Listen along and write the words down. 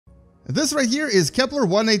This right here is Kepler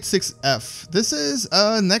 186f. This is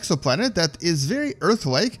an exoplanet that is very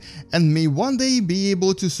Earth-like and may one day be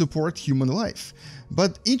able to support human life.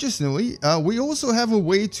 But interestingly, we also have a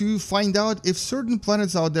way to find out if certain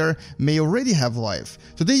planets out there may already have life.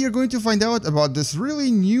 Today you're going to find out about this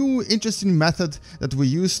really new, interesting method that we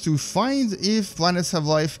use to find if planets have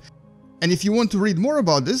life. And if you want to read more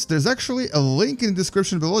about this, there's actually a link in the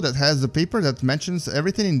description below that has the paper that mentions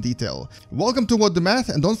everything in detail. Welcome to What the Math,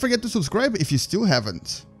 and don't forget to subscribe if you still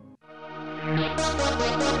haven't.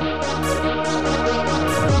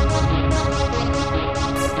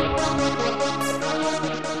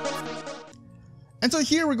 And so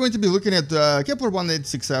here we're going to be looking at Kepler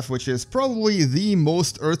 186f, which is probably the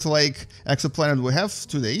most Earth-like exoplanet we have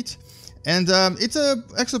to date. And it's an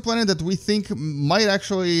exoplanet that we think might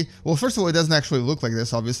actually, well, first of all, it doesn't actually look like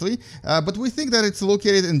this, obviously, but we think that it's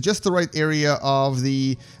located in just the right area of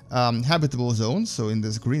the habitable zone, so in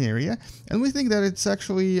this green area, and we think that it's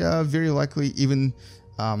actually very likely even,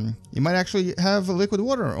 it might actually have liquid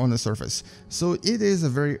water on the surface. So it is a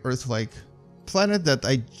very Earth-like planet that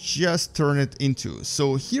I just turned it into.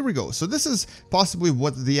 So here we go. So this is possibly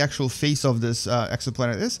what the actual face of this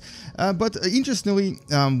exoplanet is. But interestingly,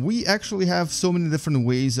 we actually have so many different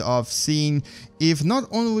ways of seeing if not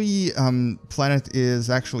only planet is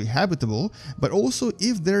actually habitable, but also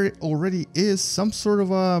if there already is some sort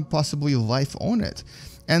of possibly life on it.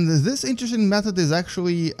 And this interesting method is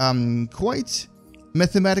actually quite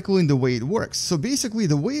mathematical in the way it works. So basically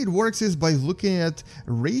the way it works is by looking at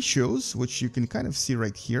ratios, which you can kind of see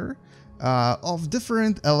right here, of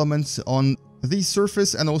different elements on the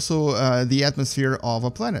surface and also the atmosphere of a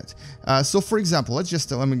planet. So for example, let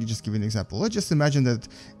me just give you an example. Let's just imagine that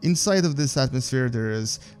inside of this atmosphere there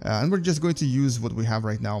is, and we're just going to use what we have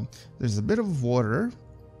right now. There's a bit of water,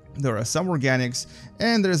 there are some organics,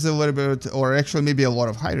 and there's a little bit, or actually maybe a lot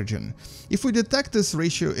of hydrogen. If we detect this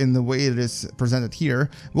ratio in the way it is presented here,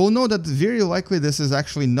 we'll know that very likely this is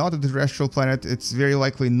actually not a terrestrial planet, it's very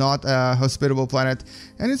likely not a hospitable planet,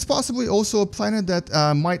 and it's possibly also a planet that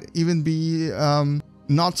might even be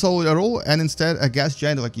not solid at all, and instead a gas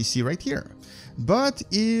giant like you see right here. But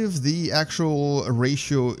if the actual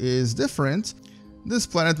ratio is different, this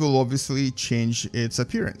planet will obviously change its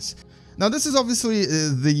appearance. Now this is obviously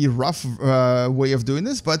the rough way of doing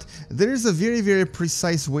this, but there is a very, very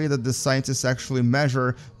precise way that the scientists actually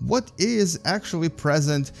measure what is actually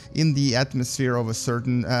present in the atmosphere of a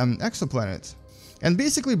certain exoplanet. And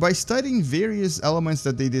basically by studying various elements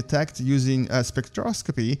that they detect using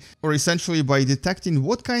spectroscopy, or essentially by detecting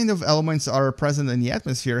what kind of elements are present in the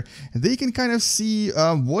atmosphere, they can kind of see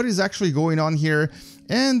what is actually going on here,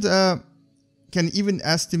 and can even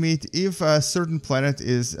estimate if a certain planet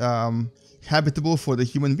is habitable for the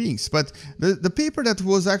human beings. But the paper that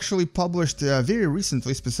was actually published very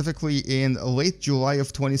recently, specifically in late July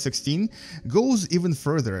of 2016, goes even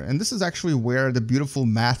further. And this is actually where the beautiful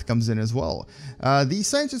math comes in as well. The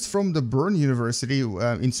scientists from the Bern University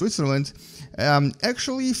in Switzerland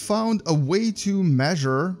actually found a way to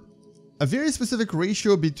measure a very specific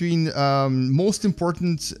ratio between most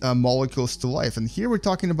important molecules to life. And here we're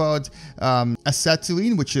talking about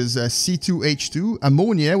acetylene, which is C2H2,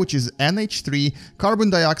 ammonia, which is NH3,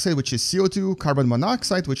 carbon dioxide, which is CO2, carbon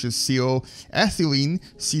monoxide, which is CO, ethylene,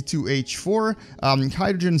 C2H4,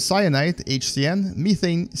 hydrogen cyanide, HCN,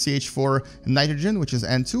 methane, CH4, nitrogen, which is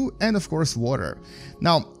N2, and of course water.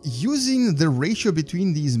 Now, using the ratio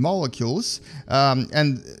between these molecules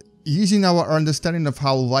and using our understanding of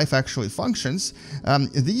how life actually functions,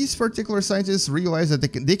 these particular scientists realize that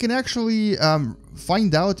they can actually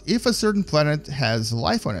find out if a certain planet has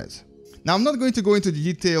life on it. Now, I'm not going to go into the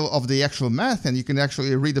detail of the actual math, and you can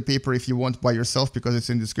actually read the paper if you want by yourself because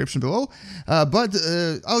it's in the description below, but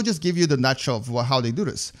I'll just give you the nutshell of how they do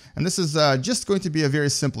this. And this is just going to be a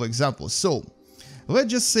very simple example. So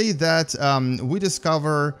let's just say that we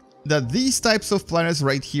discover that these types of planets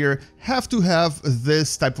right here have to have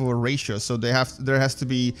this type of a ratio. So there has to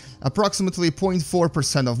be approximately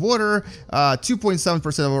 0.4% of water, 2.7%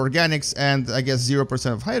 of organics, and I guess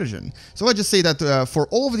 0% of hydrogen. So let's just say that for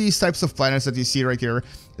all of these types of planets that you see right here,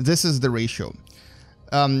 this is the ratio.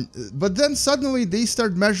 But then suddenly they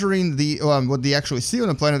start measuring the what they actually see on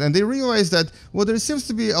the planet, and they realize that, well, there seems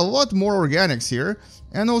to be a lot more organics here,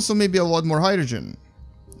 and also maybe a lot more hydrogen.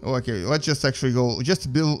 Okay, let's just actually go just a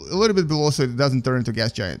little bit below so it doesn't turn into a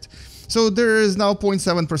gas giant. So there is now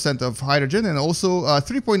 0.7% of hydrogen and also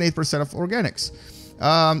 3.8% of organics.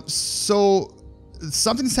 So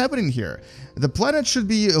something's happening here. The planet should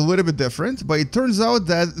be a little bit different, but it turns out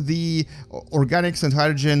that the organics and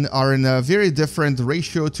hydrogen are in a very different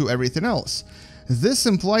ratio to everything else. this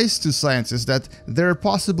implies to scientists that there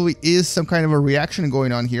possibly is some kind of a reaction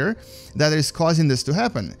going on here that is causing this to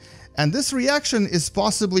happen. And this reaction is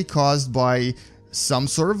possibly caused by some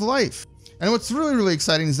sort of life. And what's really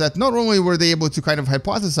exciting is that not only were they able to kind of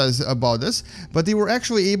hypothesize about this, but they were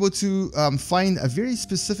actually able to find a very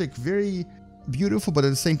specific, very beautiful, but at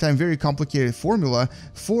the same time very complicated formula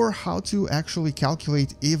for how to actually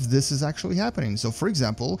calculate if this is actually happening. So for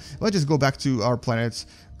example, let's just go back to our planet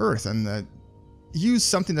Earth and use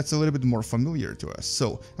something that's a little bit more familiar to us.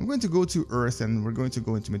 So I'm going to go to Earth and we're going to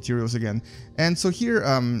go into materials again. And so here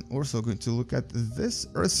I'm also going to look at this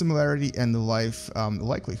Earth similarity and the life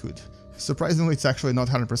likelihood. Surprisingly, it's actually not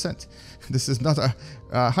 100%. This is not a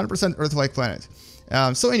 100% Earth-like planet.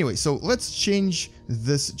 So anyway, so let's change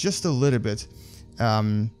this just a little bit,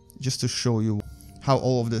 just to show you how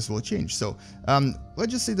all of this will change. So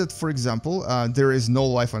let's just say that, for example, there is no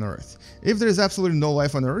life on Earth. If there is absolutely no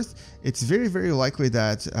life on Earth, it's very likely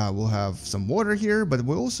that we'll have some water here, but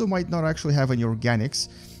we also might not actually have any organics,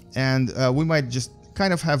 and we might just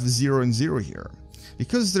kind of have 0 and 0 here.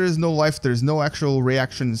 Because there is no life, there's no actual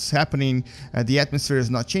reactions happening, the atmosphere is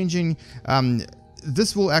not changing,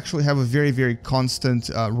 this will actually have a very constant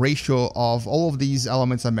ratio of all of these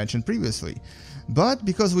elements I mentioned previously. But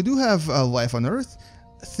because we do have life on Earth,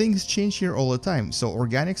 things change here all the time. So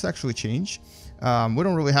organics actually change. We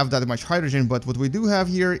don't really have that much hydrogen, but what we do have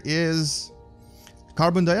here is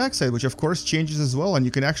carbon dioxide, which of course changes as well, and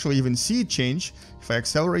you can actually even see it change. If I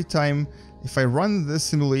accelerate time, if I run this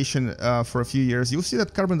simulation for a few years, you'll see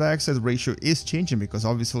that carbon dioxide ratio is changing because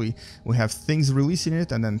obviously we have things releasing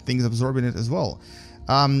it and then things absorbing it as well.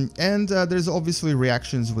 There's obviously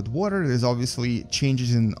reactions with water, there's obviously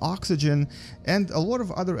changes in oxygen, and a lot of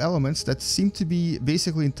other elements that seem to be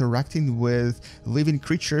basically interacting with living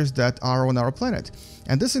creatures that are on our planet.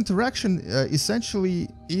 And this interaction essentially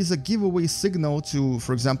is a giveaway signal to,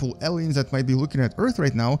 for example, aliens that might be looking at Earth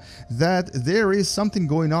right now, that there is something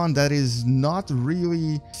going on that is not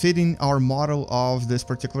really fitting our model of this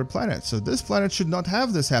particular planet. So this planet should not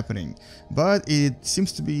have this happening, but it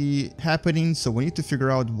seems to be happening, so we need to figure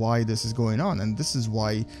out why this is going on. And this is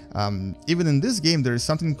why even in this game there is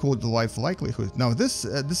something called the life likelihood. Now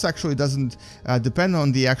this actually doesn't depend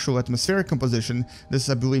on the actual atmospheric composition. This,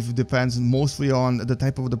 I believe, depends mostly on the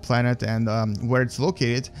type of the planet and where it's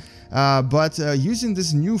located. But using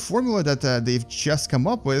this new formula that they've just come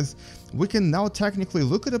up with, we can now technically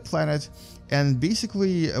look at a planet and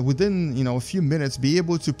basically within a few minutes be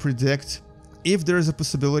able to predict if there is a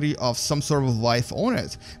possibility of some sort of life on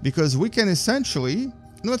it, because we can essentially,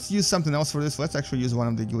 let's use something else for this, let's actually use one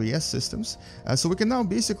of the UAS systems. So we can now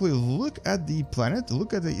basically look at the planet,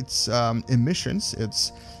 look at its emissions,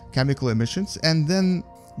 its chemical emissions, and then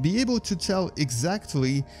be able to tell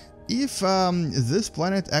exactly if this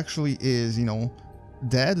planet actually is,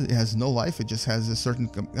 dead, it has no life, it just has a certain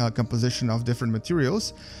composition of different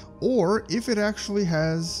materials, or if it actually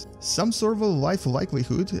has some sort of a life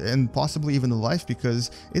likelihood, and possibly even a life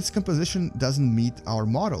because its composition doesn't meet our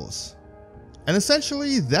models. And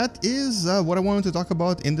essentially that is what I wanted to talk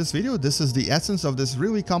about in this video. This is the essence of this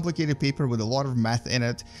really complicated paper with a lot of math in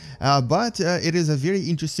it, but it is a very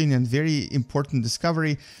interesting and very important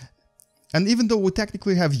discovery. And even though we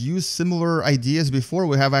technically have used similar ideas before,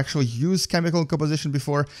 we have actually used chemical composition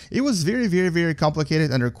before, it was very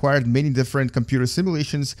complicated and required many different computer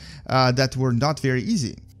simulations that were not very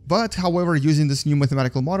easy. But however, using this new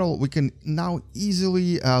mathematical model, we can now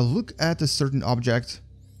easily look at a certain object.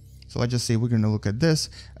 So let's just say we're going to look at this,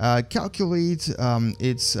 calculate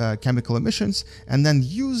its chemical emissions, and then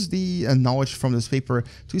use the knowledge from this paper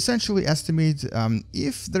to essentially estimate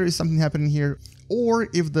if there is something happening here, or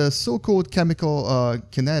if the so-called chemical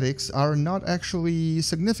kinetics are not actually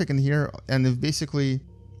significant here, and if basically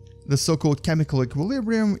the so-called chemical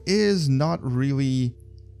equilibrium is not really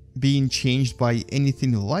being changed by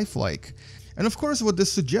anything lifelike. And of course, what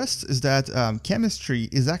this suggests is that chemistry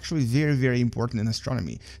is actually very important in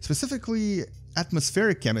astronomy, specifically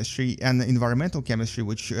atmospheric chemistry and environmental chemistry,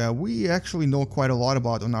 which we actually know quite a lot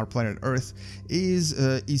about on our planet Earth, is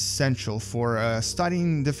essential for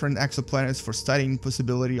studying different exoplanets, for studying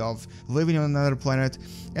possibility of living on another planet,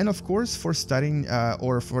 and of course for studying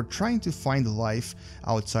or for trying to find life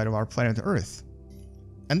outside of our planet Earth.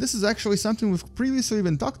 And this is actually something we've previously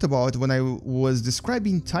even talked about when I was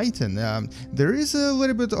describing Titan. There is a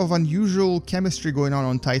little bit of unusual chemistry going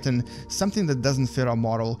on Titan, something that doesn't fit our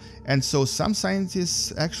model. And so some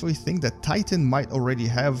scientists actually think that Titan might already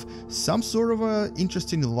have some sort of a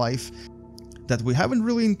interesting life that we haven't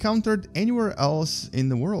really encountered anywhere else in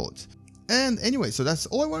the world. And anyway, so that's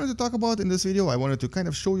all I wanted to talk about in this video. I wanted to kind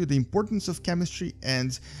of show you the importance of chemistry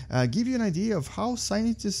and give you an idea of how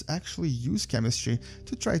scientists actually use chemistry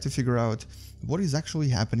to try to figure out what is actually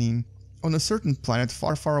happening on a certain planet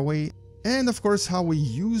far, far away. And of course, how we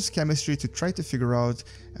use chemistry to try to figure out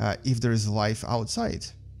if there is life outside.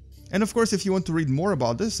 And of course, if you want to read more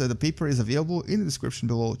about this, the paper is available in the description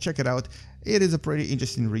below. Check it out. It is a pretty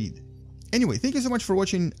interesting read. Anyway, thank you so much for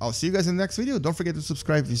watching. I'll see you guys in the next video. Don't forget to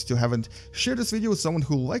subscribe if you still haven't. Share this video with someone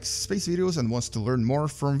who likes space videos and wants to learn more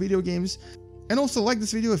from video games. And also like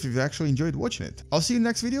this video if you've actually enjoyed watching it. I'll see you in the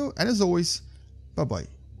next video, and as always, bye-bye.